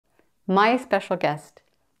My special guest,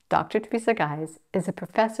 Dr. Theresa Guise, is a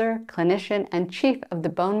professor, clinician, and chief of the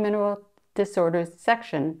Bone Mineral Disorders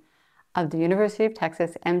section of the University of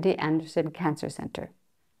Texas MD Anderson Cancer Center.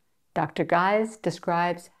 Dr. Guise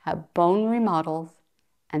describes how bone remodels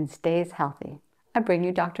and stays healthy. I bring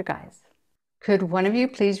you Dr. Guise. Could one of you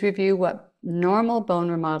please review what normal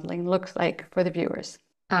bone remodeling looks like for the viewers?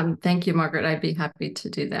 Thank you, Margaret. I'd be happy to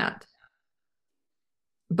do that.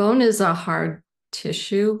 Bone is a hard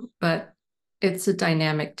tissue, but it's a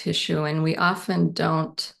dynamic tissue, and we often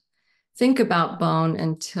don't think about bone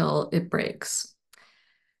until it breaks.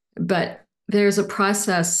 But there's a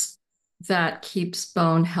process that keeps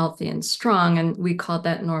bone healthy and strong, and we call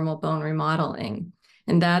that normal bone remodeling.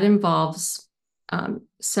 And that involves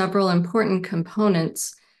several important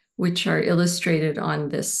components, which are illustrated on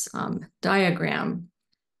this diagram.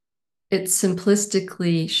 It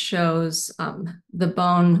simplistically shows the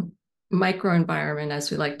bone microenvironment,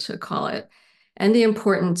 as we like to call it, and the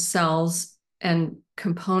important cells and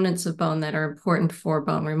components of bone that are important for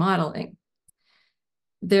bone remodeling.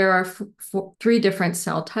 There are three different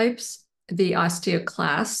cell types: the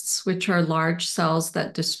osteoclasts, which are large cells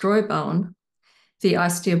that destroy bone; the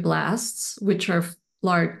osteoblasts, which are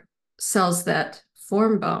large cells that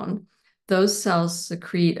form bone. Those cells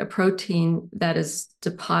secrete a protein that is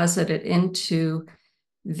deposited into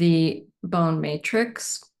the bone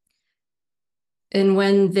matrix. And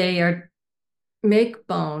when they make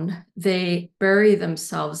bone, they bury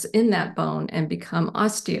themselves in that bone and become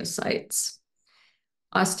osteocytes.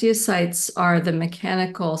 Osteocytes are the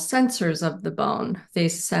mechanical sensors of the bone. They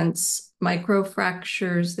sense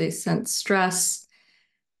microfractures, they sense stress,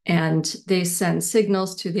 and they send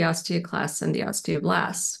signals to the osteoclasts and the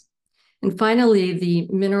osteoblasts. And finally, the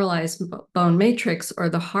mineralized bone matrix, or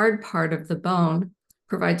the hard part of the bone,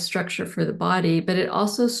 provides structure for the body, but it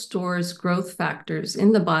also stores growth factors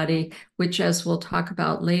in the body, which, as we'll talk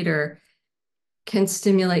about later, can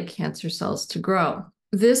stimulate cancer cells to grow.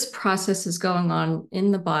 This process is going on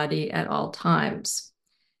in the body at all times.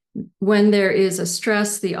 When there is a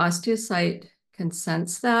stress, the osteocyte can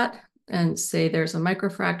sense that and say there's a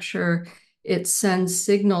microfracture. It sends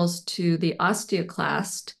signals to the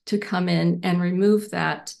osteoclast to come in and remove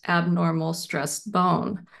that abnormal stressed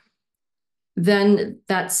bone. Then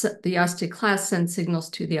the osteoclast sends signals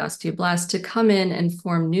to the osteoblast to come in and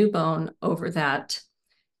form new bone over that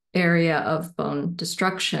area of bone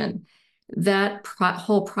destruction. That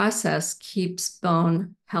whole process keeps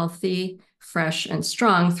bone healthy, fresh, and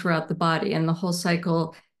strong throughout the body. And the whole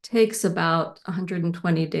cycle takes about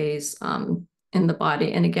 120 days in the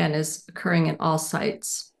body, and again, is occurring at all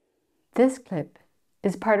sites. This clip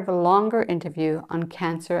is part of a longer interview on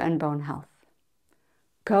cancer and bone health.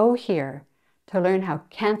 Go here to learn how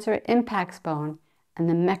cancer impacts bone and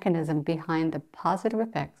the mechanism behind the positive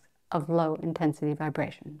effects of low-intensity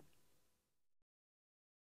vibration.